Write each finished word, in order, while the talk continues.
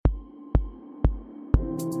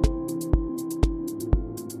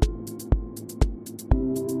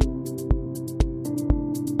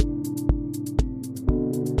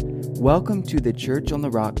Welcome to the Church on the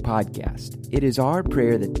Rock podcast. It is our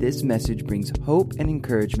prayer that this message brings hope and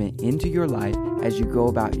encouragement into your life as you go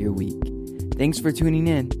about your week. Thanks for tuning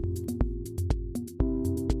in.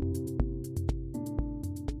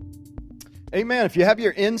 Amen. If you have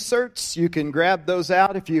your inserts, you can grab those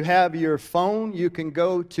out. If you have your phone, you can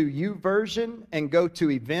go to YouVersion and go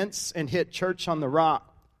to Events and hit Church on the Rock.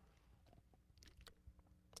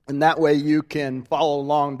 And that way you can follow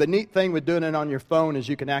along. The neat thing with doing it on your phone is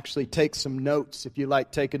you can actually take some notes if you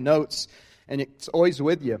like taking notes. And it's always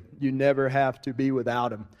with you. You never have to be without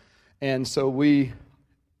them. And so we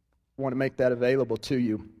want to make that available to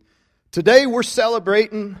you. Today we're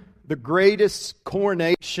celebrating the greatest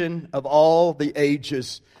coronation of all the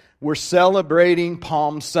ages. We're celebrating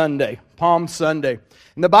Palm Sunday. Palm Sunday.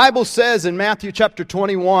 And the Bible says in Matthew chapter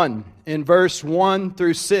 21, in verse 1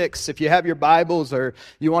 through 6, if you have your Bibles or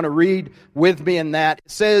you want to read with me in that,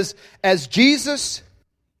 it says, as Jesus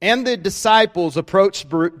and the disciples approached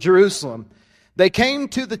Jerusalem, they came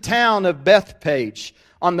to the town of Bethphage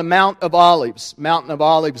on the Mount of Olives. Mountain of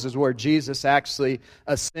Olives is where Jesus actually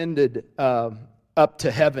ascended up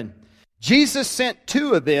to heaven. Jesus sent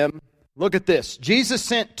two of them. Look at this. Jesus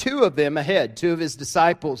sent two of them ahead, two of his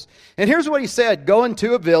disciples. And here's what he said. Go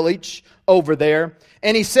into a village over there.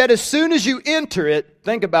 And he said, as soon as you enter it,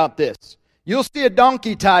 think about this. You'll see a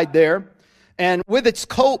donkey tied there and with its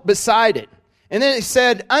colt beside it. And then he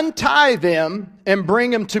said, untie them and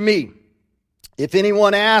bring them to me. If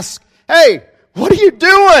anyone asks, hey, what are you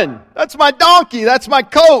doing? That's my donkey. That's my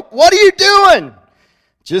colt. What are you doing?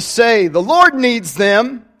 Just say, the Lord needs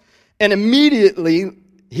them. And immediately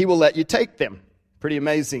he will let you take them. Pretty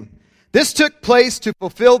amazing. This took place to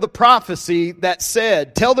fulfill the prophecy that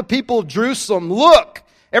said, tell the people of Jerusalem, look,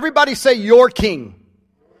 everybody say, your king.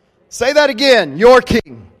 Say that again, your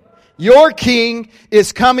king. Your king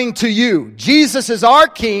is coming to you. Jesus is our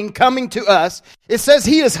king coming to us. It says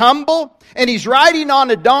he is humble and he's riding on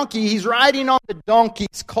a donkey. He's riding on the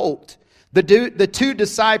donkey's colt. The two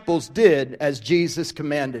disciples did as Jesus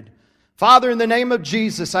commanded. Father, in the name of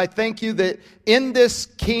Jesus, I thank you that in this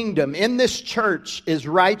kingdom, in this church, is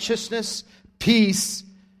righteousness, peace,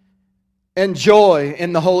 and joy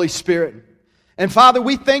in the Holy Spirit. And Father,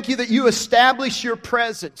 we thank you that you establish your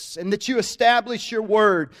presence and that you establish your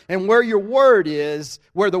word. And where your word is,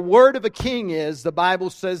 where the word of a king is, the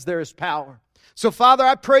Bible says there is power. So, Father,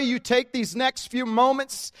 I pray you take these next few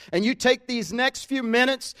moments and you take these next few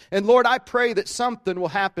minutes. And Lord, I pray that something will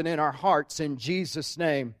happen in our hearts in Jesus'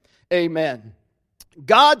 name. Amen.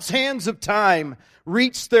 God's hands of time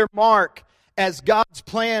reached their mark as God's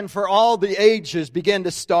plan for all the ages began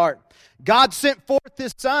to start. God sent forth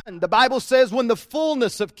His Son. The Bible says when the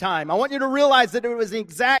fullness of time. I want you to realize that it was an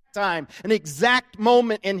exact time, an exact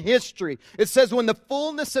moment in history. It says when the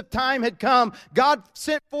fullness of time had come, God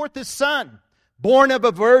sent forth His Son, born of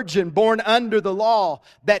a virgin, born under the law,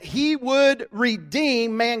 that He would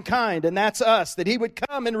redeem mankind, and that's us, that He would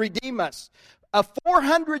come and redeem us. A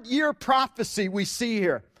 400-year prophecy we see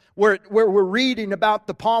here, where we're reading about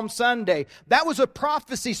the Palm Sunday. That was a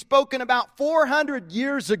prophecy spoken about 400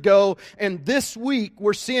 years ago, and this week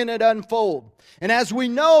we're seeing it unfold. And as we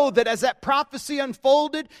know that as that prophecy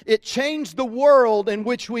unfolded, it changed the world in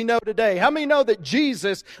which we know today. How many know that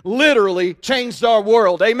Jesus literally changed our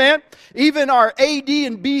world? Amen? Even our AD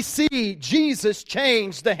and BC, Jesus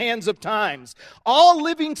changed the hands of times. All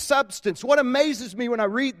living substance, what amazes me when I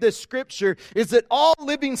read this scripture is that all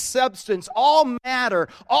living substance, all matter,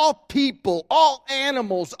 all people, all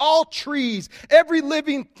animals, all trees, every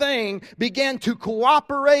living thing began to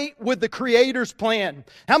cooperate with the Creator's plan.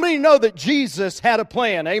 How many know that Jesus had a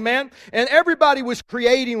plan? Amen? And everybody was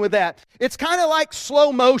creating with that. It's kind of like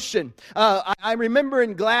slow motion. I remember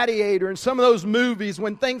in Gladiator and some of those movies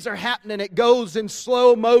when things are happening, it goes in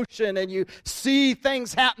slow motion and you see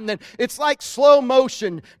things happening. It's like slow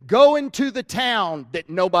motion. Go into the town that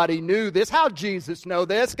nobody knew this. How Jesus know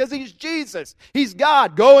this? Because He's Jesus. He's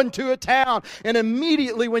God. Go into a town and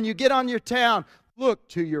immediately when you get on your town, look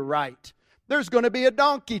to your right. There's going to be a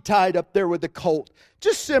donkey tied up there with a colt.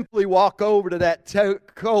 Just simply walk over to that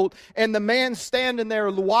colt and the man standing there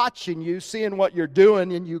watching you, seeing what you're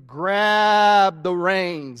doing, and you grab the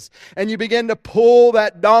reins and you begin to pull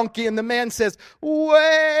that donkey and the man says,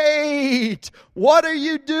 wait, what are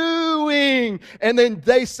you doing? And then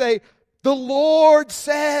they say, the Lord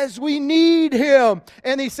says we need him.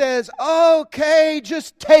 And he says, okay,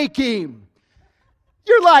 just take him.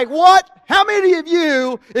 You're like, what? How many of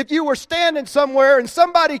you, if you were standing somewhere and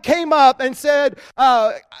somebody came up and said,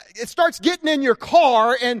 it starts getting in your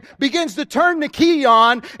car and begins to turn the key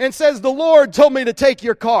on and says, the Lord told me to take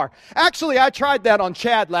your car. Actually, I tried that on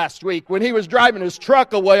Chad last week when he was driving his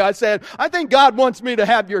truck away. I said, I think God wants me to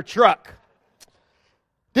have your truck.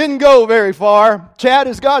 Didn't go very far. Chad,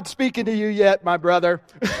 is God speaking to you yet, my brother?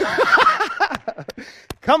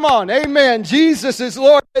 Come on, amen. Jesus is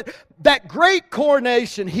Lord. That great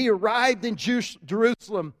coronation, he arrived in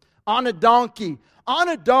Jerusalem on a donkey. On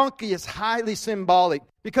a donkey is highly symbolic.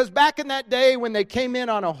 Because back in that day when they came in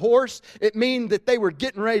on a horse, it meant that they were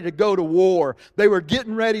getting ready to go to war. They were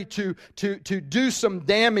getting ready to do some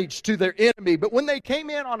damage to their enemy. But when they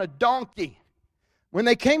came in on a donkey,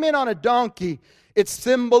 it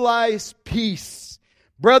symbolized peace.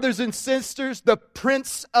 Brothers and sisters, the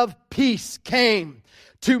Prince of Peace came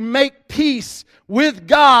to make peace with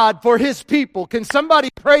God for His people. Can somebody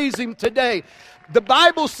praise Him today? The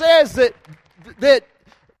Bible says that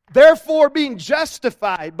therefore, being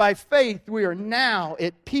justified by faith, we are now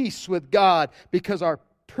at peace with God because our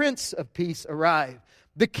Prince of Peace arrived.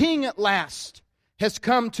 The King at last has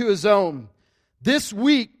come to His own. This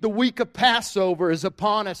week, the week of Passover, is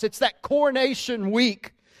upon us. It's that coronation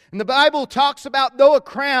week. And the Bible talks about though a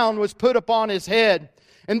crown was put upon His head,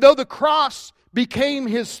 and though the cross became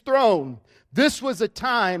His throne, this was a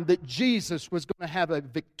time that Jesus was going to have a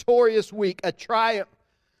victorious week, a triumph.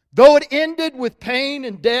 Though it ended with pain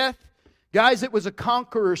and death, guys, it was a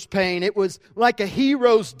conqueror's pain. It was like a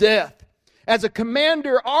hero's death. As a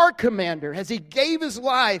commander, our commander, as he gave his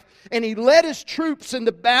life and he led his troops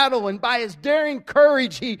into battle, and by his daring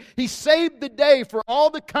courage, he saved the day for all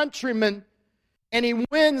the countrymen, and he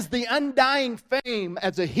wins the undying fame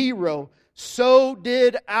as a hero. So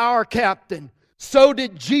did our captain. So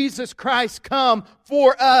did Jesus Christ come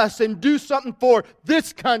for us and do something for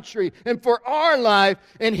this country and for our life,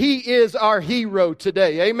 and He is our hero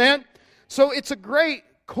today. Amen? So it's a great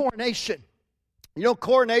coronation. You know,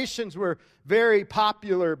 coronations were very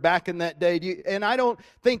popular back in that day, and I don't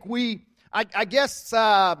think I guess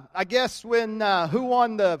when who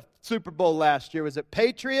won the Super Bowl last year? Was it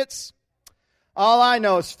Patriots? All I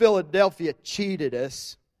know is Philadelphia cheated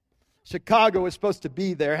us. Chicago was supposed to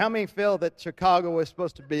be there. How many feel that Chicago was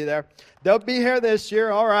supposed to be there? They'll be here this year,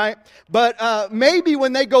 all right. But maybe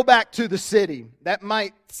when they go back to the city, that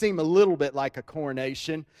might seem a little bit like a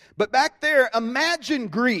coronation. But back there, imagine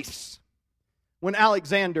Greece when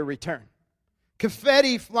Alexander returned.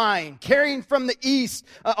 Confetti flying, carrying from the east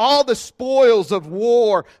all the spoils of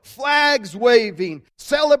war, flags waving,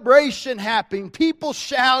 celebration happening, people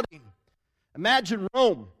shouting. Imagine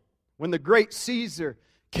Rome when the great Caesar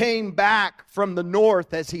came back from the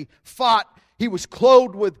north as he fought. He was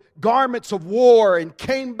clothed with garments of war and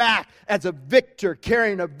came back as a victor,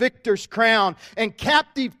 carrying a victor's crown. And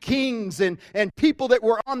captive kings and people that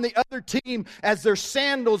were on the other team, as their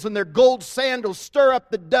sandals and their gold sandals stir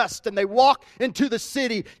up the dust, and they walk into the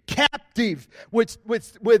city captive with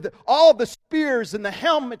all the spears and the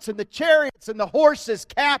helmets and the chariots and the horses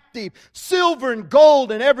captive, silver and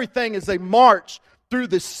gold and everything, as they march through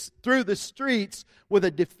the streets with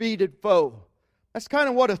a defeated foe. That's kind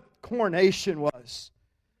of what a coronation was.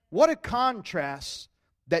 What a contrast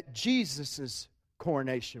that Jesus'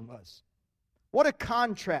 coronation was. What a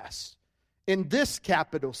contrast in this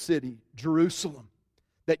capital city, Jerusalem,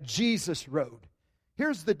 that Jesus rode.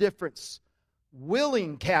 Here's the difference.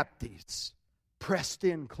 Willing captives pressed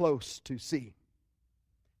in close to see.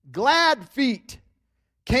 Glad feet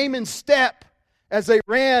came in step as they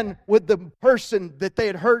ran with the person that they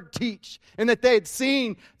had heard teach and that they had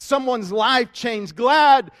seen someone's life change.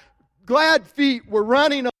 Glad feet were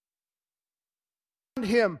running around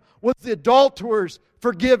Him with the adulterers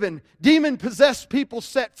forgiven, demon-possessed people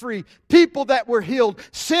set free, people that were healed,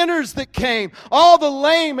 sinners that came, all the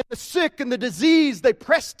lame and the sick and the diseased. They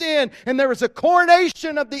pressed in, and there was a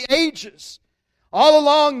coronation of the ages all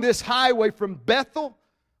along this highway from Bethel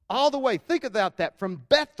all the way. Think about that, from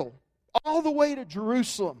Bethel all the way to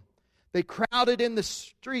Jerusalem. They crowded in the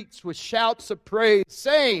streets with shouts of praise,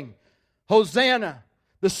 saying, Hosanna,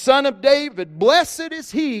 the Son of David, blessed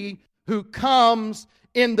is He who comes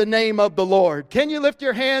in the name of the Lord. Can you lift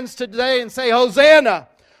your hands today and say, Hosanna,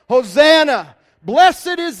 Hosanna,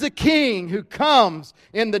 blessed is the King who comes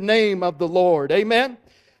in the name of the Lord. Amen?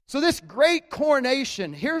 So this great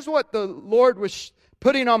coronation, here's what the Lord was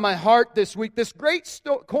putting on my heart this week. This great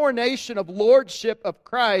coronation of lordship of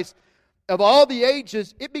Christ of all the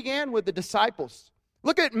ages, it began with the disciples.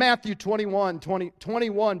 Look at Matthew 21,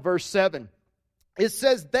 verse 7. It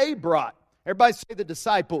says they brought, everybody say the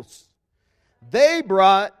disciples. They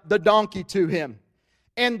brought the donkey to Him.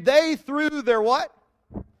 And they threw their what?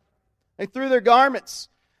 They threw their garments.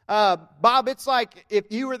 Bob, it's like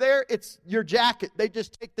if you were there, it's your jacket. They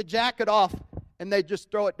just take the jacket off and they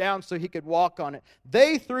just throw it down so he could walk on it.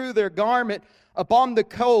 They threw their garment upon the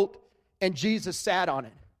colt and Jesus sat on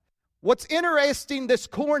it. What's interesting, this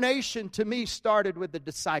coronation to me started with the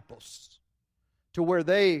disciples, to where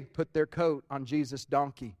they put their coat on Jesus'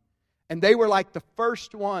 donkey. And they were like the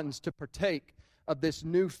first ones to partake of this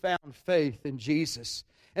newfound faith in Jesus.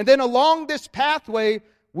 And then along this pathway,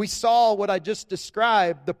 we saw what I just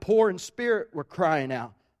described. The poor in spirit were crying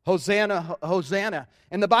out, Hosanna, Hosanna.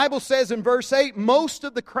 And the Bible says in verse 8, most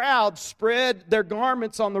of the crowd spread their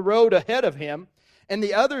garments on the road ahead of him, and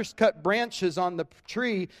the others cut branches on the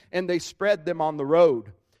tree, and they spread them on the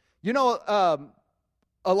road. You know,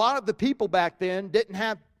 a lot of the people back then didn't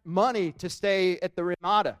have money to stay at the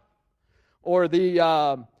Ramada or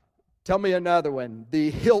the, tell me another one,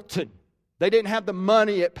 the Hilton. They didn't have the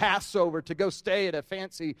money at Passover to go stay at a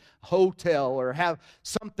fancy hotel or have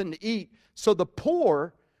something to eat. So the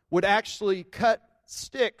poor would actually cut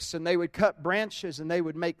sticks and they would cut branches and they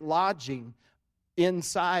would make lodging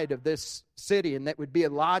inside of this city, and that would be a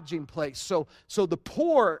lodging place. So the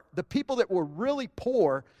poor, the people that were really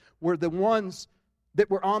poor, were the ones that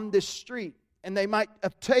were on this street. And they might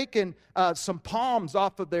have taken some palms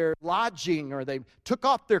off of their lodging, or they took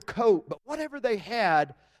off their coat. But whatever they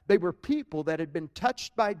had, they were people that had been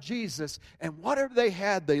touched by Jesus. And whatever they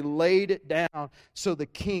had, they laid it down so the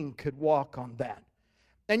king could walk on that.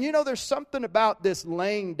 And you know, there's something about this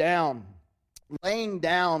laying down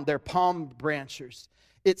their palm branches.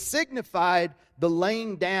 It signified the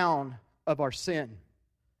laying down of our sin.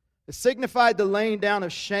 It signified the laying down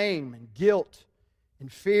of shame and guilt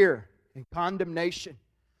and fear and condemnation.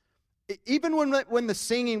 Even when the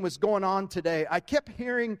singing was going on today, I kept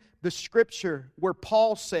hearing the scripture where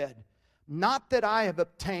Paul said, not that I have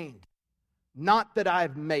obtained, not that I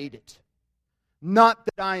have made it, not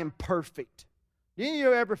that I am perfect. Didn't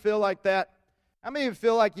you ever feel like that? How many of you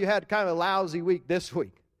feel like you had kind of a lousy week this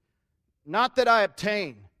week? Not that I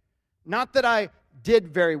obtained, not that I did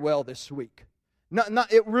very well this week.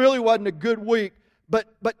 It really wasn't a good week, but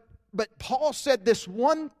Paul said this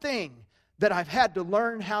one thing that I've had to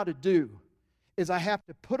learn how to do is I have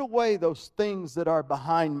to put away those things that are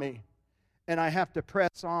behind me, and I have to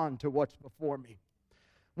press on to what's before me.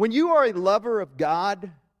 When you are a lover of God,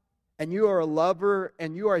 and you are a lover,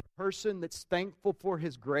 and you are a person that's thankful for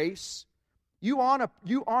His grace, you aren't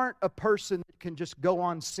a person that can just go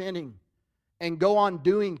on sinning and go on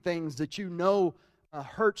doing things that you know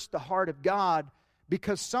hurts the heart of God,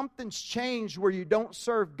 because something's changed where you don't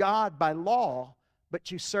serve God by law, but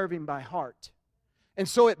you serve Him by heart. And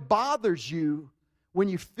so it bothers you when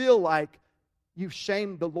you feel like you've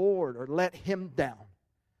shamed the Lord or let Him down.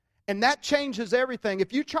 And that changes everything.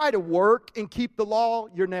 If you try to work and keep the law,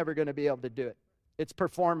 you're never going to be able to do it. It's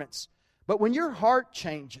performance. But when your heart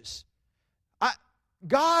changes,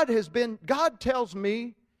 God tells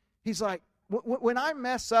me, He's like, when I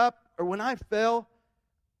mess up or when I fail,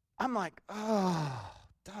 I'm like, oh,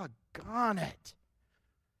 doggone it.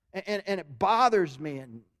 And it bothers me,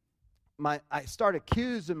 and I start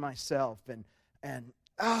accusing myself, and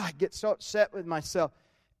I get so upset with myself.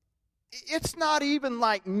 It's not even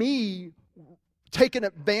like me taking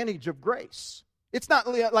advantage of grace. It's not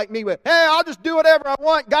like me with, hey, I'll just do whatever I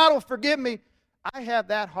want, God will forgive me. I have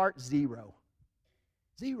that heart zero.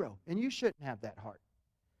 And you shouldn't have that heart.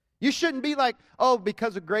 You shouldn't be like, oh,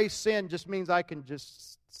 because of grace, sin just means I can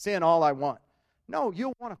just sin all I want. No,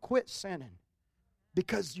 you'll want to quit sinning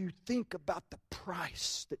because you think about the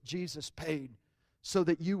price that Jesus paid so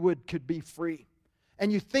that you could be free.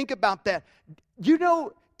 And you think about that. You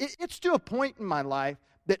know, it's to a point in my life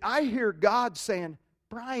that I hear God saying,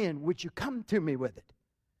 Brian, would you come to me with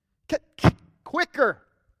it? Quicker.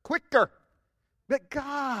 But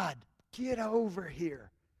God, get over here.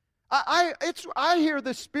 I hear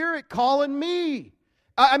the Spirit calling me.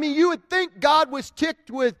 I mean, you would think God was ticked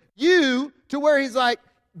with you to where He's like,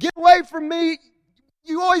 get away from me.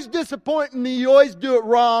 You always disappoint me. You always do it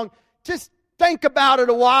wrong. Just think about it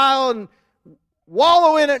a while and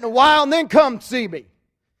wallow in it a while and then come see me.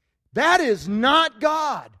 That is not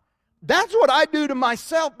God. That's what I do to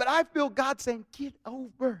myself, but I feel God saying, get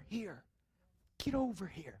over here. Get over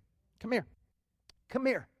here. Come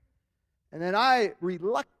here. And then I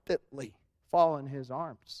reluctantly fall in His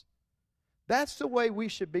arms. That's the way we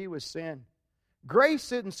should be with sin.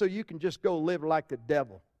 Grace isn't so you can just go live like the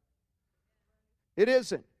devil. It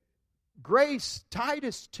isn't. Grace,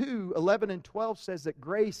 Titus 2, 11 and 12 says that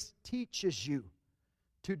grace teaches you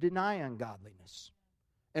to deny ungodliness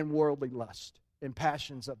and worldly lust and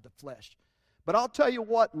passions of the flesh. But I'll tell you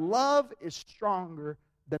what, love is stronger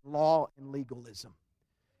than law and legalism.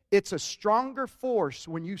 It's a stronger force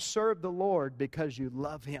when you serve the Lord because you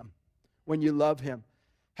love Him. When you love Him.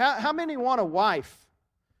 How many want a wife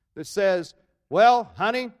that says, well,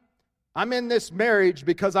 honey, I'm in this marriage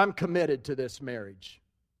because I'm committed to this marriage?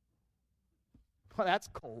 Well, that's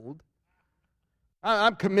cold.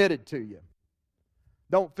 I'm committed to you.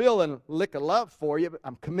 Don't feel a lick of love for you, but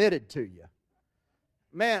I'm committed to you.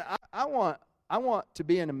 Man, I want to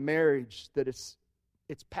be in a marriage that it's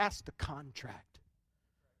past the contract.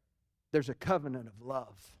 There's a covenant of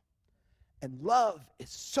love. And love is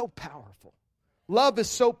so powerful. Love is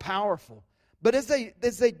so powerful. But as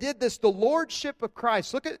they did this, the lordship of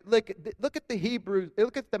Christ, look at the Hebrews,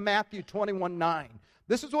 look at the Matthew 21:9.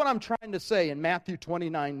 This is what I'm trying to say in Matthew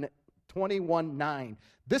 21:9.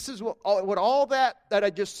 This is what all that I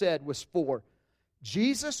just said was for.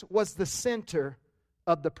 Jesus was the center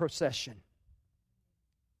of the procession.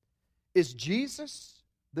 Is Jesus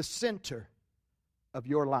the center of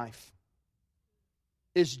your life?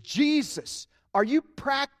 Is Jesus, are you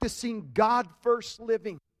practicing God first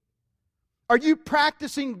living? Are you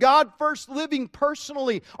practicing God first living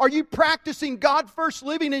personally? Are you practicing God first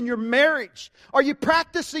living in your marriage? Are you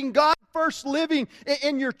practicing God first living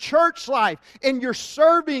in your church life, in your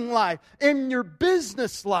serving life, in your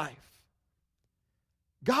business life?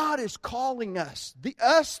 God is calling us,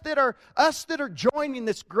 us that are joining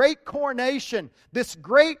this great coronation, this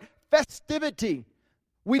great festivity.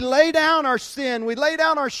 We lay down our sin, we lay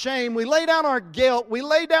down our shame, we lay down our guilt, we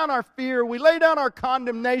lay down our fear, we lay down our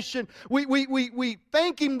condemnation. We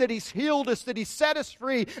thank Him that He's healed us, that He set us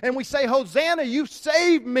free, and we say, Hosanna, you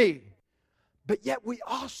saved me. But yet we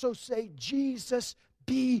also say, Jesus,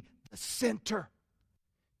 be the center.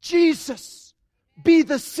 Jesus, be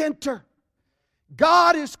the center.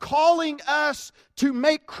 God is calling us to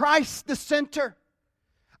make Christ the center.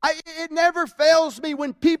 It never fails me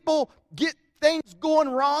when people get things going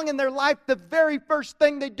wrong in their life, the very first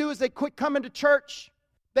thing they do is they quit coming to church.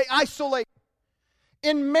 They isolate.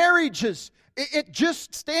 In marriages, it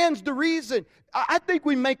just stands to reason. I think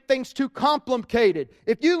we make things too complicated.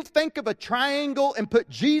 If you think of a triangle and put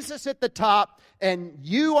Jesus at the top and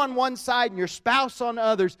you on one side and your spouse on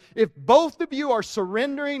others, if both of you are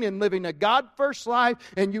surrendering and living a God-first life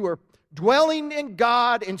and you are dwelling in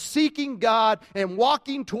God and seeking God and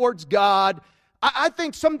walking towards God, I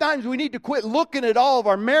think sometimes we need to quit looking at all of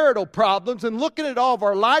our marital problems and looking at all of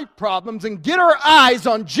our life problems and get our eyes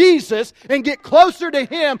on Jesus and get closer to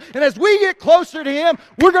Him. And as we get closer to Him,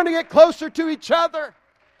 we're going to get closer to each other.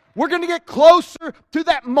 We're going to get closer to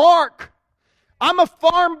that mark. I'm a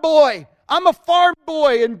farm boy,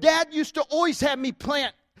 and Dad used to always have me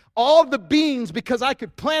plant all the beans because I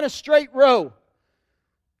could plant a straight row.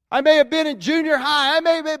 I may have been in junior high. I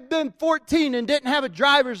may have been 14 and didn't have a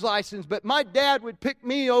driver's license, but my dad would pick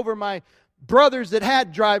me over my brothers that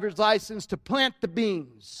had driver's license to plant the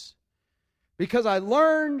beans. Because I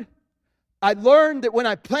learned that when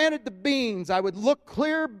I planted the beans, I would look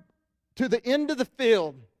clear to the end of the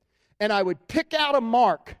field and I would pick out a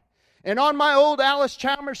mark. And on my old Alice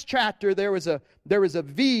Chalmers tractor, there was a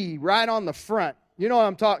V right on the front. You know what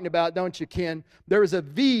I'm talking about, don't you, Ken? There was a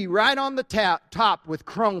V right on the top with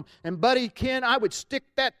chrome. And buddy, Ken, I would stick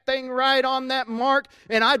that thing right on that mark,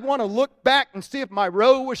 and I'd want to look back and see if my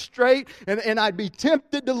row was straight, and I'd be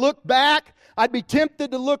tempted to look back. I'd be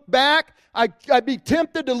tempted to look back. I'd be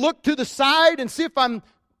tempted to look to the side and see if I'm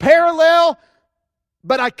parallel.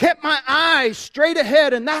 But I kept my eyes straight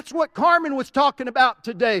ahead, and that's what Carmen was talking about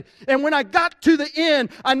today. And when I got to the end,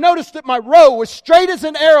 I noticed that my row was straight as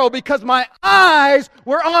an arrow because my eyes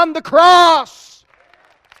were on the cross.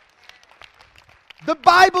 The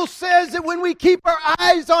Bible says that when we keep our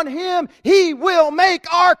eyes on Him, He will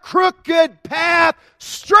make our crooked path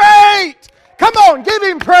straight. Come on, give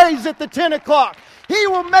Him praise at the 10 o'clock. He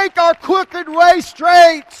will make our crooked way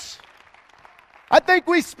straight. I think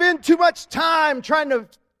we spend too much time trying to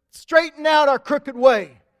straighten out our crooked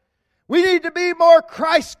way. We need to be more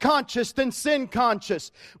Christ conscious than sin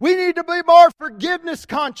conscious. We need to be more forgiveness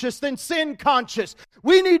conscious than sin conscious.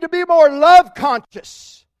 We need to be more love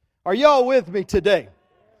conscious. Are y'all with me today?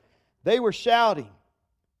 They were shouting,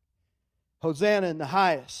 Hosanna in the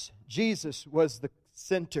highest. Jesus was the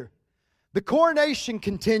center. The coronation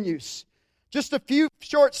continues. Just a few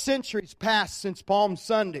short centuries passed since Palm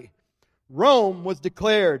Sunday. Rome was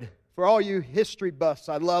declared. For all you history buffs,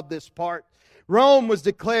 I love this part. Rome was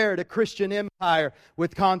declared a Christian empire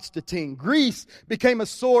with Constantine. Greece became a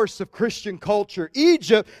source of Christian culture.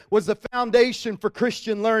 Egypt was the foundation for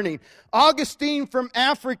Christian learning. Augustine from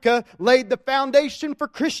Africa laid the foundation for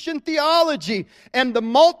Christian theology. And the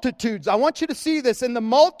multitudes, I want you to see this, and the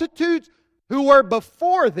multitudes who were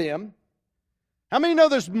before them. How many know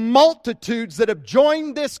there's multitudes that have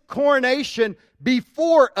joined this coronation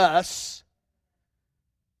before us?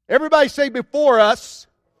 Everybody say before us.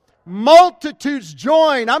 Multitudes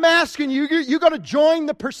join. I'm asking you, you're going to join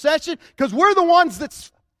the procession? Because we're the ones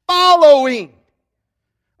that's following.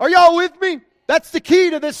 Are y'all with me? That's the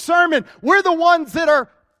key to this sermon. We're the ones that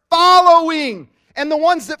are following. And the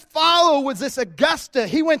ones that follow was this Augusta.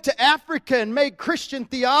 He went to Africa and made Christian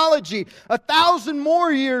theology. 1,000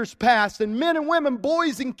 more years passed, and men and women,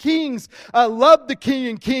 boys and kings, loved the King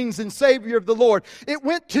and Kings and Savior of the Lord. It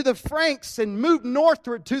went to the Franks and moved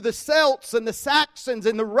northward to the Celts and the Saxons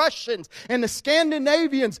and the Russians and the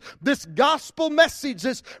Scandinavians. This gospel message,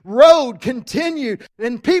 this road continued,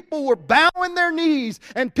 and people were bowing their knees,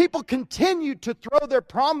 and people continued to throw their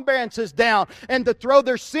palm branches down and to throw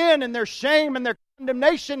their sin and their shame and their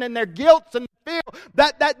condemnation and their guilt and fear.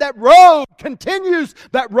 That road continues.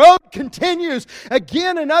 That road continues.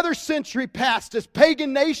 Again, another century passed as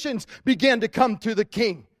pagan nations began to come to the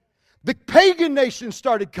King. The pagan nations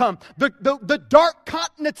started to come. The dark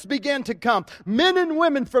continents began to come. Men and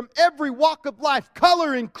women from every walk of life,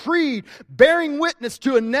 color and creed, bearing witness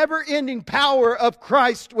to a never-ending power of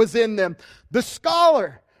Christ was in them. The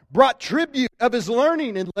scholar brought tribute of his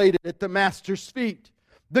learning and laid it at the Master's feet.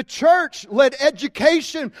 The church led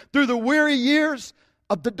education through the weary years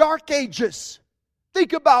of the Dark Ages.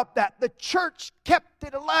 Think about that. The church kept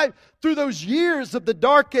it alive through those years of the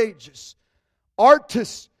Dark Ages.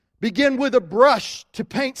 Artists began with a brush to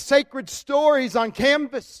paint sacred stories on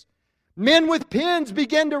canvas. Men with pens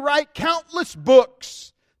began to write countless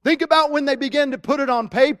books. Think about when they began to put it on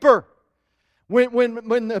paper.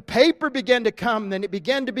 When the paper began to come and it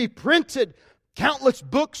began to be printed, countless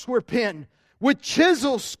books were penned. With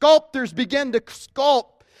chisels, sculptors began to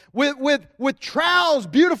sculpt. With trowels,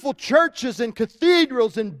 beautiful churches and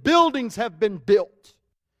cathedrals and buildings have been built.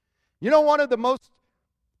 You know, one of the most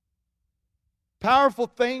powerful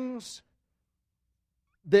things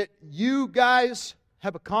that you guys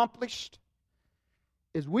have accomplished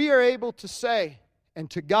is we are able to say, and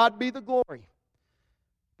to God be the glory,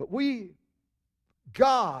 but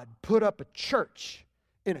God put up a church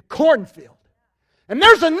in a cornfield. And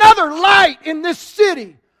there's another light in this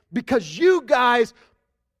city because you guys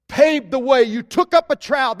paved the way. You took up a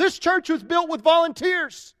trowel. This church was built with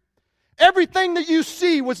volunteers. Everything that you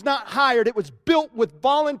see was not hired. It was built with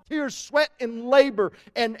volunteers, sweat and labor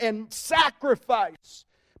and sacrifice.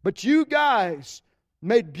 But you guys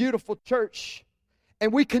made beautiful church.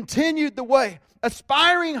 And we continued the way.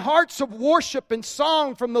 Aspiring hearts of worship and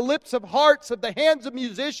song from the lips of hearts of the hands of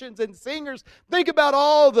musicians and singers. Think about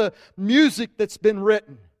all the music that's been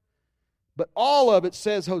written. But all of it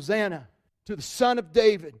says, Hosanna to the Son of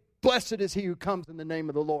David. Blessed is he who comes in the name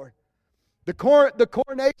of the Lord. The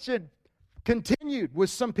coronation continued with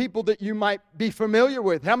some people that you might be familiar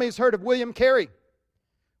with. How many has heard of William Carey?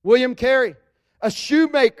 William Carey, a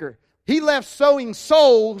shoemaker. He left sewing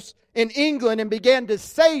souls in England and began to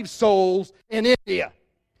save souls in India.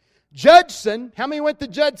 Judson, how many went to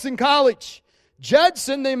Judson College?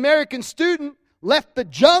 Judson, the American student, left the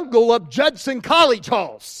jungle of Judson College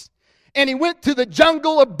halls. And he went to the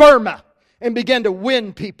jungle of Burma and began to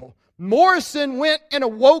win people. Morrison went and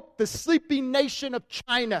awoke the sleeping nation of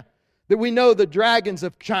China that we know, the dragons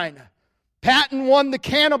of China. Patton won the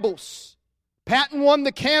cannibals. Patton won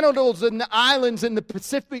the cannibals in the islands in the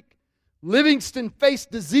Pacific. Livingston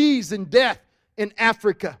faced disease and death in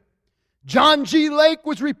Africa. John G. Lake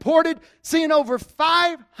was reported seeing over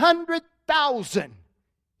 500,000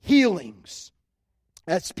 healings.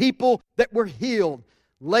 As people that were healed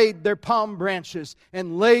laid their palm branches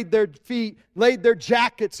and laid their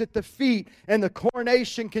jackets at the feet, and the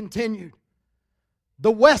coronation continued.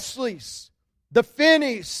 The Wesleys, the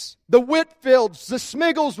Finneys, the Whitfields, the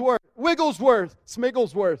Smigglesworth,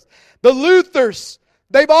 the Luthers,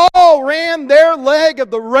 they've all ran their leg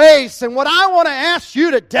of the race. And what I want to ask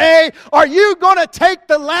you today, are you going to take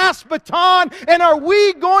the last baton, and are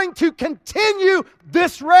we going to continue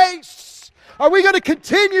this race? Are we going to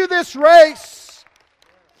continue this race?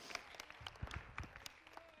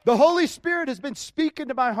 The Holy Spirit has been speaking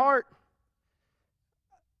to my heart.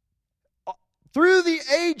 Through the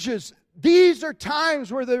ages, these are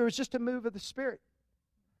times where there was just a move of the Spirit.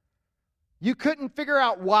 You couldn't figure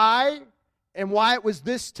out why and why it was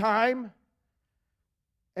this time.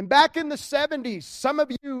 And back in the 70s, some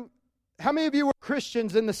of you How many of you were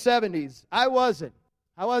Christians in the 70s? I wasn't.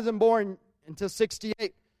 I wasn't born until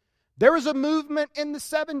 68. There was a movement in the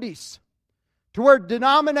 70s to where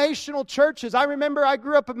denominational churches, I remember I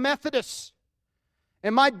grew up a Methodist,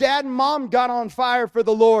 and my dad and mom got on fire for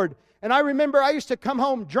the Lord. And I remember I used to come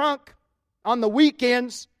home drunk on the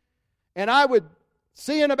weekends, and I would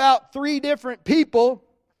see about 3 different people,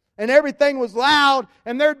 and everything was loud,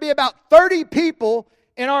 and there'd be about 30 people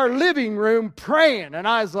in our living room praying. And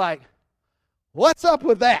I was like, what's up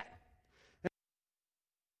with that?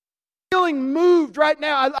 Feeling moved right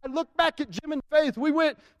now. I look back at Jim and Faith. We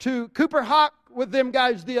went to Cooper Hawk with them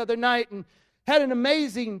guys the other night and had an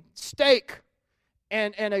amazing steak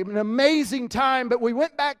and an amazing time. But we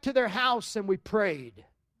went back to their house and we prayed.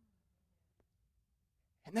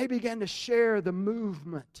 And they began to share the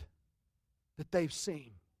movement that they've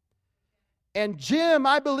seen. And Jim,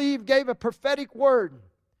 I believe, gave a prophetic word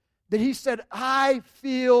that he said, I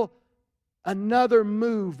feel another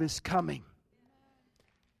move is coming.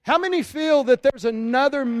 How many feel that there's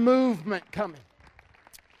another movement coming?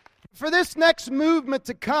 For this next movement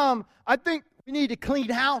to come, I think we need to clean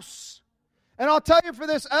house. And I'll tell you, for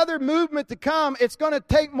this other movement to come, it's going to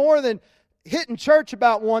take more than hitting church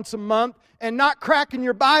about once a month and not cracking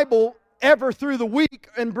your Bible ever through the week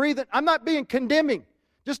and breathing. I'm not being condemning.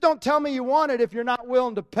 Just don't tell me you want it if you're not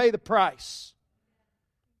willing to pay the price.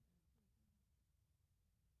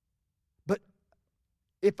 But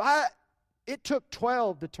it took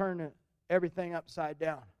 12 to turn everything upside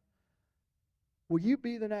down. Will you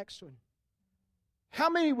be the next one? How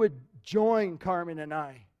many would join Carmen and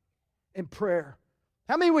I in prayer?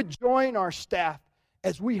 How many would join our staff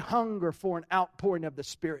as we hunger for an outpouring of the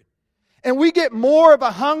Spirit? And we get more of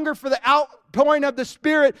a hunger for the outpouring of the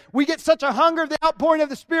Spirit. We get such a hunger of the outpouring of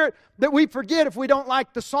the Spirit that we forget if we don't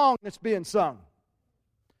like the song that's being sung.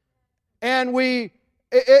 And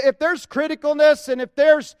if there's criticalness and if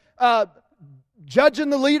there's judging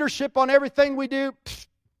the leadership on everything we do,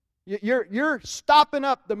 you're stopping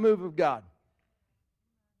up the move of God.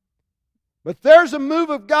 But there's a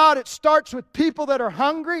move of God. It starts with people that are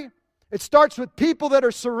hungry. It starts with people that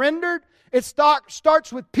are surrendered. It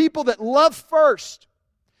starts with people that love first.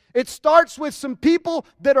 It starts with some people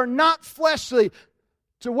that are not fleshly.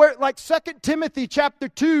 To where, like 2 Timothy chapter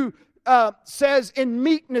 2 says, in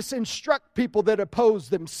meekness instruct people that oppose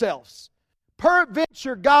themselves.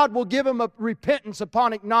 Peradventure God will give them a repentance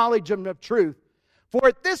upon acknowledgement of truth. For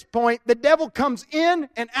at this point, the devil comes in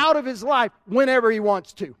and out of his life whenever he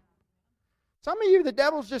wants to. Some of you, the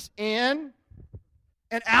devil's just in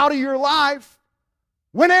and out of your life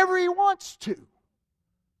whenever he wants to.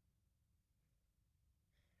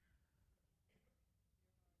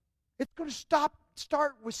 It's going to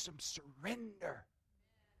start with some surrender.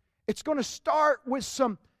 It's going to start with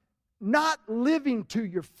some not living to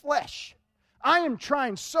your flesh. I am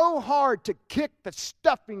trying so hard to kick the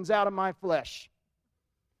stuffings out of my flesh.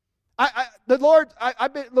 The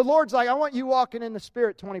Lord's like, I want you walking in the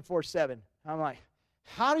Spirit 24/7. I'm like,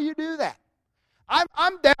 how do you do that?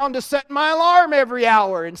 I'm down to set my alarm every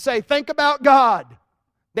hour and say, think about God.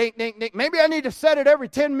 Ding, ding, ding. Maybe I need to set it every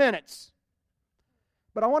 10 minutes.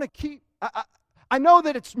 But I want to keep, I know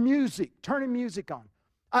that it's music, turning music on.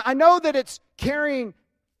 I know that it's carrying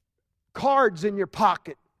cards in your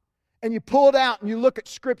pocket and you pull it out and you look at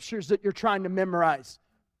scriptures that you're trying to memorize.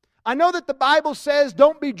 I know that the Bible says,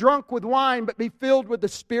 don't be drunk with wine, but be filled with the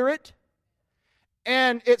Spirit.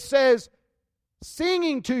 And it says,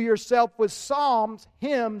 singing to yourself with psalms,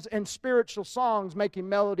 hymns, and spiritual songs, making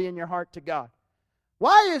melody in your heart to God.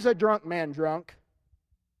 Why is a drunk man drunk?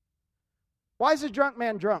 Why is a drunk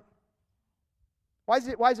man drunk? Why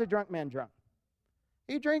is a drunk man drunk?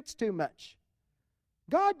 He drinks too much.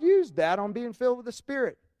 God used that on being filled with the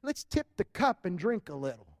Spirit. Let's tip the cup and drink a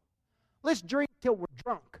little. Let's drink till we're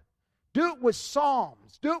drunk. Do it with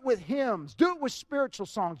psalms. Do it with hymns. Do it with spiritual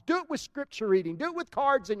songs. Do it with scripture reading. Do it with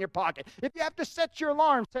cards in your pocket. If you have to set your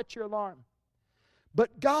alarm, set your alarm.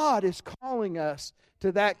 But God is calling us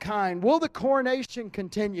to that kind. Will the coronation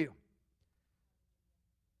continue?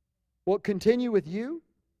 Will it continue with you?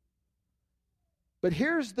 But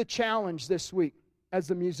here's the challenge this week as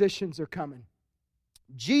the musicians are coming.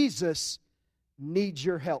 Jesus needs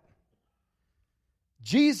your help.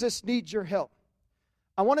 Jesus needs your help.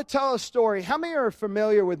 I want to tell a story. How many are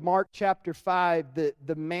familiar with Mark chapter 5,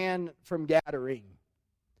 the man from Gadarene?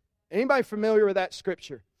 Anybody familiar with that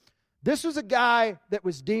scripture? This was a guy that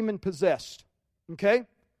was demon-possessed. Okay?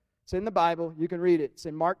 It's in the Bible. You can read it. It's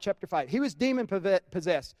in Mark chapter 5. He was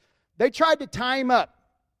demon-possessed. They tried to tie him up.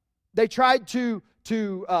 They tried to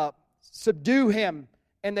subdue him,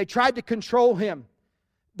 and they tried to control him.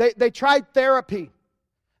 They tried therapy.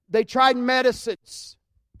 They tried medicines.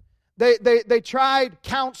 They tried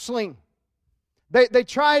counseling. They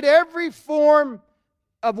tried every form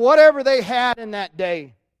of whatever they had in that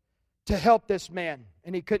day to help this man,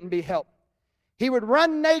 and he couldn't be helped. He would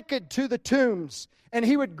run naked to the tombs, and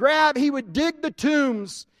he would dig the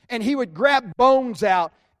tombs, and he would grab bones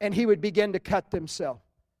out, and he would begin to cut himself.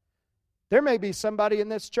 There may be somebody in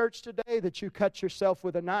this church today that you cut yourself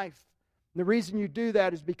with a knife. And the reason you do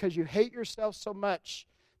that is because you hate yourself so much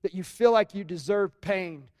that you feel like you deserve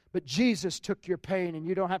pain. But Jesus took your pain, and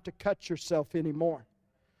you don't have to cut yourself anymore.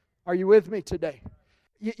 Are you with me today?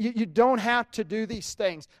 You don't have to do these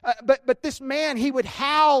things. But this man, he would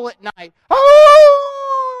howl at night.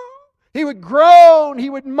 Oh! He would groan. He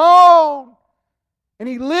would moan. And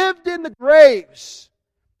he lived in the graves.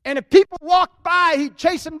 And if people walked by, he'd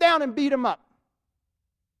chase them down and beat them up.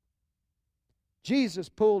 Jesus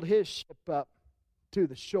pulled his ship up to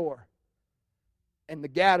the shore. And the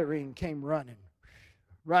Gadarene came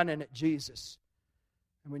running at Jesus.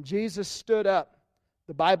 And when Jesus stood up,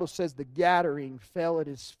 the Bible says the Gadarene fell at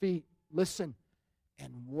his feet, listen,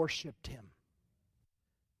 and worshiped him.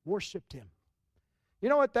 Worshiped him. You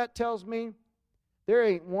know what that tells me? There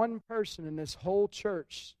ain't one person in this whole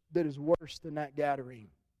church that is worse than that Gadarene.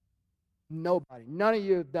 Nobody. None of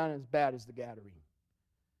you have done as bad as the Gadarene.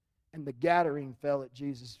 And the Gadarene fell at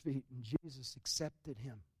Jesus' feet, and Jesus accepted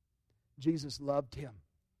him. Jesus loved him.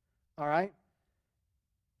 All right?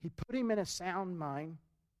 He put him in a sound mind.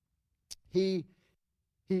 He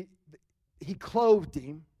clothed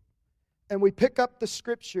him. And we pick up the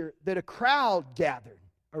scripture that a crowd gathered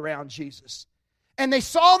around Jesus. And they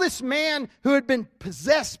saw this man who had been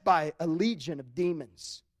possessed by a legion of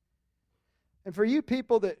demons. And for you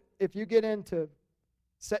people that, if you get into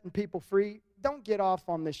setting people free, don't get off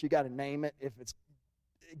on this, you got to name it. If it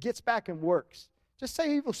gets back and works, just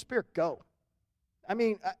say, evil spirit, go. I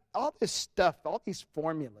mean, all this stuff, all these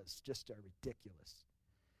formulas just are ridiculous.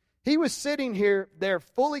 He was sitting there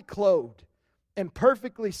fully clothed and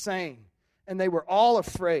perfectly sane, and they were all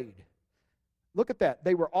afraid. Look at that.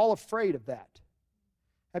 They were all afraid of that.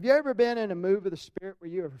 Have you ever been in a move of the Spirit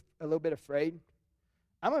where you were a little bit afraid?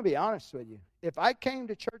 I'm going to be honest with you. If I came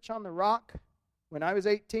to church on the Rock when I was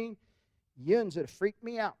 18, yuns would have freaked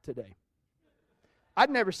me out today.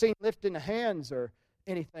 I'd never seen lifting of hands or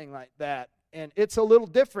anything like that. And it's a little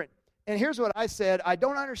different. And here's what I said. I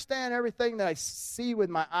don't understand everything that I see with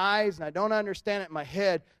my eyes, and I don't understand it in my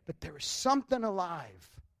head, but there was something alive.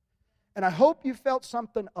 And I hope you felt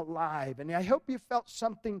something alive, and I hope you felt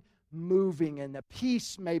something moving, and the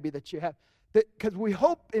peace maybe that you have. Because we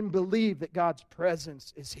hope and believe that God's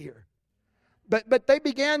presence is here. But they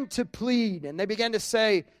began to plead, and they began to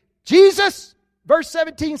say, Jesus, verse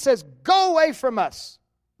 17 says, go away from us.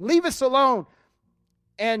 Leave us alone.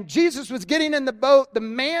 And Jesus was getting in the boat. The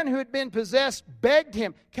man who had been possessed begged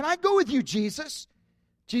him, can I go with you, Jesus?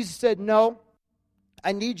 Jesus said, no,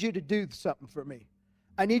 I need you to do something for me.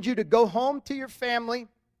 I need you to go home to your family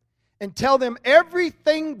and tell them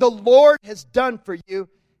everything the Lord has done for you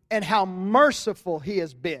and how merciful He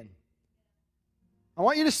has been. I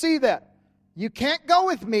want you to see that. You can't go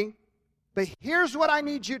with me, but here's what I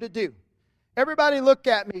need you to do. Everybody look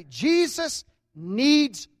at me. Jesus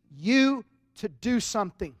needs you to do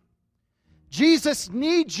something. Jesus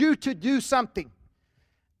needs you to do something.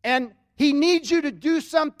 And He needs you to do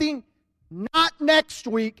something not next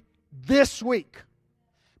week, this week.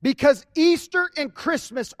 Because Easter and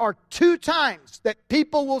Christmas are two times that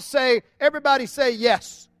people will say, everybody say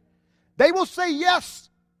yes. They will say yes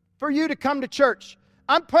for you to come to church.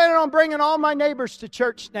 I'm planning on bringing all my neighbors to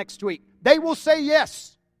church next week. They will say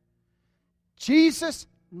yes. Jesus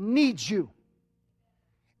needs you.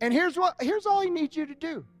 And here's all He needs you to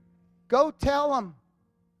do. Go tell them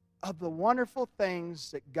of the wonderful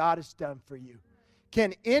things that God has done for you.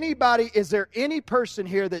 Is there any person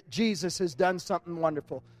here that Jesus has done something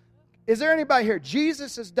wonderful? Is there anybody here?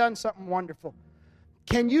 Jesus has done something wonderful.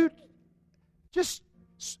 Can you just,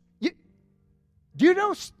 do you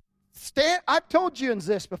know, I've told you in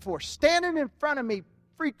this before, standing in front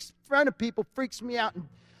of people freaks me out. And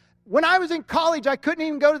when I was in college, I couldn't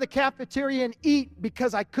even go to the cafeteria and eat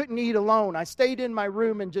because I couldn't eat alone. I stayed in my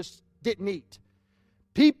room and just didn't eat.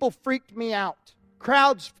 People freaked me out.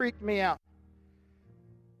 Crowds freaked me out.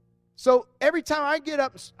 So every time I get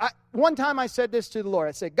up, one time I said this to the Lord.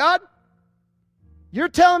 I said, God, you're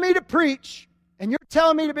telling me to preach, and you're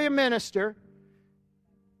telling me to be a minister.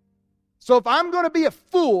 So if I'm going to be a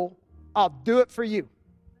fool, I'll do it for you.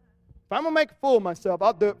 If I'm going to make a fool of myself,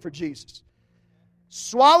 I'll do it for Jesus.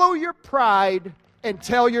 Swallow your pride and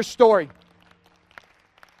tell your story.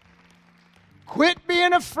 Quit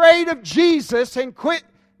being afraid of Jesus and quit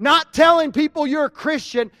not telling people you're a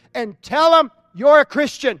Christian, and tell them you're a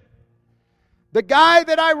Christian. The guy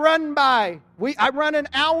that I run by, I run an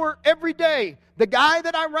hour every day. The guy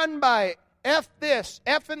that I run by, F this,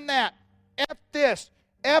 F and that, F this,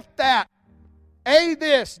 F that, A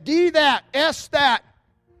this, D that, S that.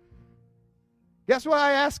 Guess what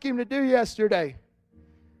I asked him to do yesterday?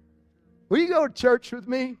 Will you go to church with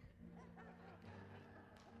me?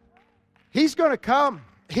 He's going to come.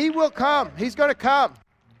 He will come. He's going to come.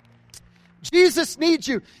 Jesus needs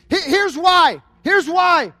you. Here's why. Here's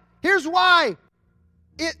why. Here's why.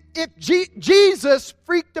 If Jesus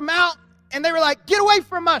freaked them out and they were like, get away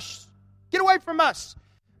from us. Get away from us.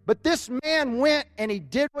 But this man went and he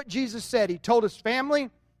did what Jesus said. He told his family.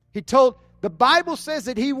 The Bible says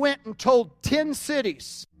that he went and told 10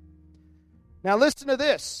 cities. Now listen to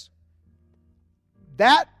this.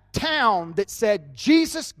 That town that said,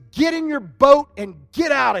 Jesus, get in your boat and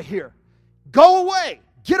get out of here. Go away.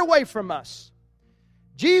 Get away from us.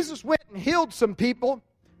 Jesus went and healed some people,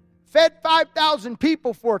 fed 5,000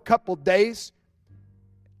 people for a couple days,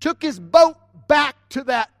 took his boat back to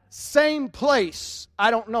that same place.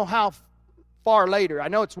 I don't know how far later. I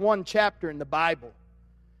know it's one chapter in the Bible.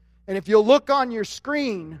 And if you'll look on your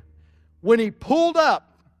screen, when he pulled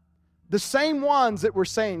up, the same ones that were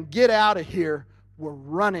saying, get out of here, were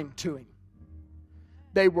running to him.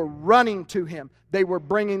 They were running to him. They were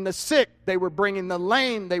bringing the sick. They were bringing the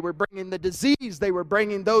lame. They were bringing the diseased. They were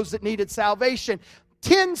bringing those that needed salvation.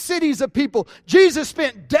 10 cities of people. Jesus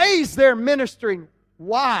spent days there ministering.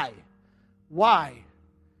 Why? Why?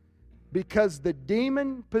 Because the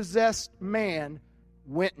demon-possessed man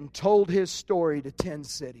went and told his story to 10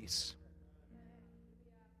 cities.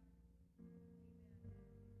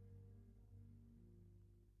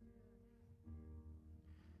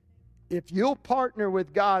 If you'll partner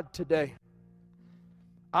with God today,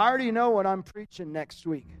 I already know what I'm preaching next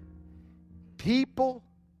week. People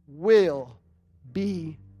will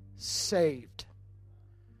be saved.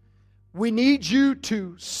 We need you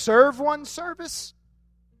to serve one service,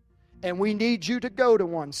 and we need you to go to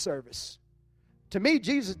one service. To me,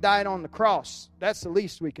 Jesus died on the cross. That's the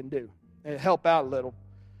least we can do and help out a little.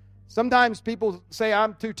 Sometimes people say,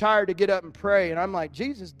 I'm too tired to get up and pray. And I'm like,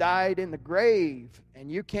 Jesus died in the grave and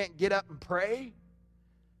you can't get up and pray?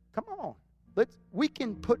 Come on. We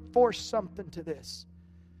can put forth something to this.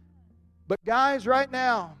 But guys, right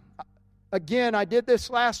now, again, I did this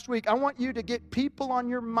last week. I want you to get people on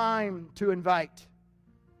your mind to invite.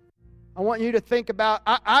 I want you to think about,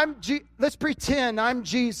 let's pretend I'm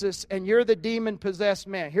Jesus and you're the demon-possessed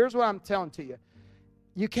man. Here's what I'm telling to you.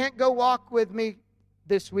 You can't go walk with me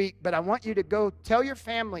this week, but I want you to go tell your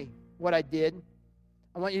family what I did.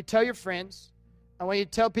 I want you to tell your friends. I want you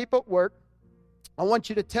to tell people at work. I want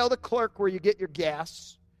you to tell the clerk where you get your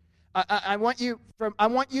gas. I want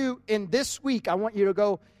you in this week, I want you to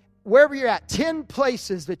go wherever you're at, 10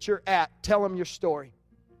 places that you're at, tell them your story.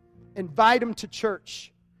 Invite them to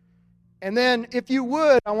church. And then, if you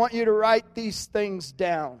would, I want you to write these things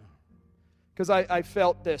down. Because I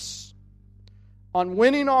felt this. On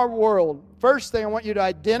winning our world, first thing I want you to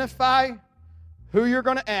identify who you're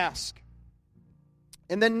going to ask.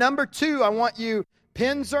 And then number 2, I want you,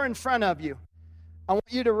 pens are in front of you. I want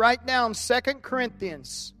you to write down 2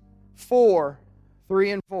 Corinthians 4,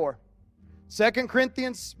 3 and 4. 2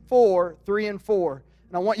 Corinthians 4, 3 and 4.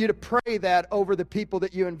 And I want you to pray that over the people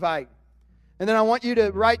that you invite. And then I want you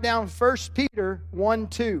to write down 1 Peter 1,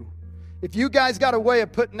 2. If you guys got a way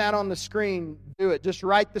of putting that on the screen, do it. Just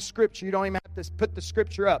write the scripture. You don't even have to put the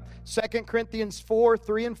scripture up. 2 Corinthians 4,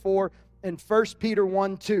 3 and 4, and 1 Peter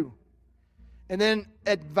 1, 2. And then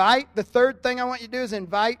invite. The third thing I want you to do is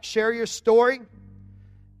invite, share your story.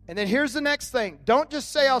 And then here's the next thing. Don't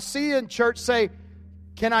just say, I'll see you in church. Say,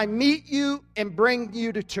 can I meet you and bring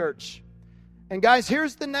you to church? And guys,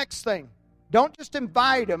 here's the next thing. Don't just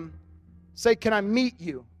invite them. Say, can I meet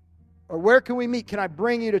you? Or where can we meet? Can I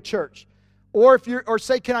bring you to church? Or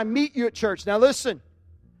say, can I meet you at church? Now listen.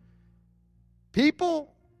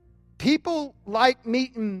 People like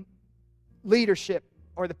meeting leadership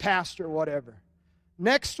or the pastor or whatever.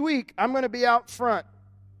 Next week, I'm going to be out front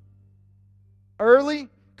early.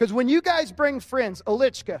 Because when you guys bring friends,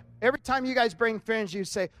 Olichka, every time you guys bring friends, you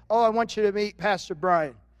say, oh, I want you to meet Pastor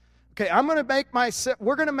Brian. Okay,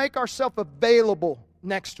 we're going to make ourselves available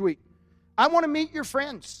next week. I want to meet your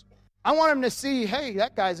friends. I want them to see, hey,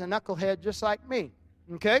 that guy's a knucklehead just like me.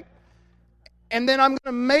 Okay? And then I'm going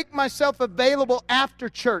to make myself available after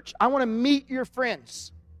church. I want to meet your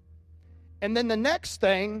friends. And then the next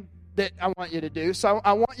thing that I want you to do, so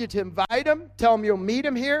I want you to invite them, tell them you'll meet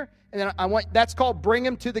them here, and then that's called bring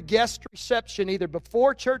them to the guest reception, either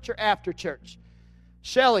before church or after church.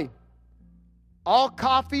 Shelly, all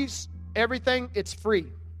coffees, everything, it's free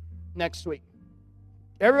next week.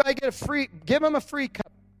 Everybody get a free, give them a free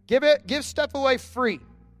cup. Give stuff away free.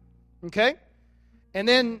 Okay? And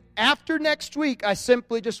then after next week, I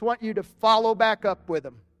simply just want you to follow back up with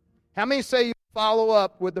them. How many say you follow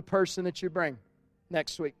up with the person that you bring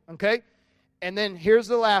next week? Okay? And then here's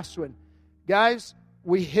the last one. Guys,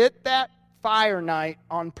 we hit that fire night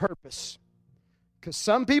on purpose. Because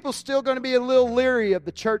some people still going to be a little leery of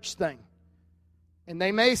the church thing. And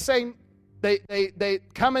they may say, they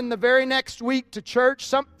come in the very next week to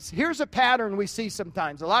church. Here's a pattern we see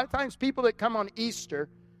sometimes. A lot of times people that come on Easter,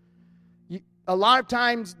 a lot of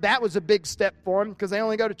times that was a big step for them because they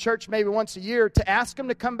only go to church maybe once a year. To ask them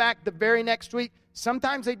to come back the very next week,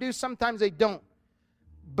 sometimes they do, sometimes they don't.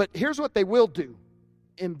 But here's what they will do.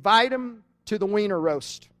 Invite them to the wiener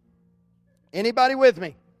roast. Anybody with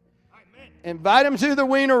me? Amen. Invite them to the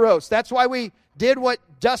wiener roast. That's why we did what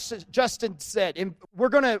Justin said. And we're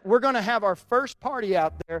gonna have our first party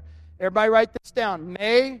out there. Everybody write this down.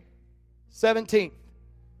 May 17th.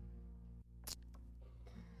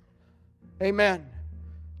 Amen.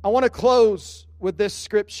 I want to close with this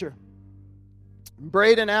scripture.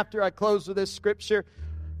 Braden, after I close with this scripture,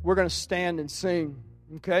 we're going to stand and sing.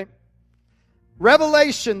 Okay?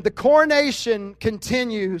 Revelation, the coronation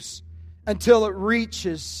continues until it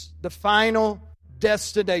reaches the final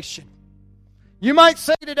destination. You might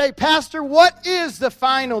say today, Pastor, what is the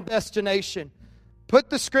final destination? Put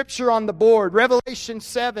the scripture on the board. Revelation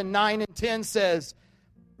 7, 9, and 10 says,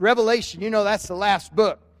 Revelation, you know that's the last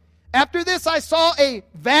book. After this, I saw a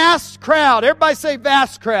vast crowd. Everybody say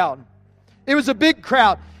vast crowd. It was a big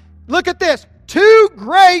crowd. Look at this. Too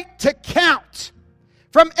great to count.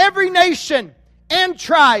 From every nation and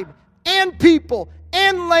tribe and people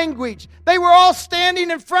and language. They were all standing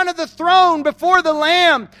in front of the throne before the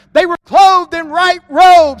Lamb. They were clothed in white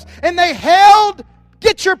robes. And they held,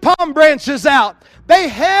 get your palm branches out. They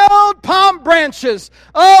held palm branches.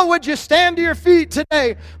 Oh, would you stand to your feet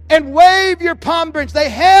today and wave your palm branch? They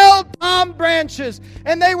held palm branches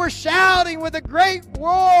and they were shouting with a great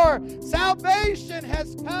roar, salvation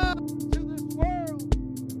has come to this world.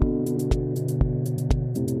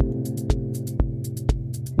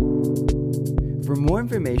 For more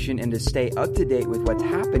information and to stay up to date with what's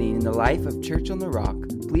happening in the life of Church on the Rock,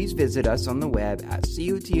 please visit us on the web at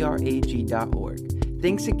cotrag.org.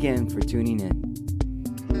 Thanks again for tuning in.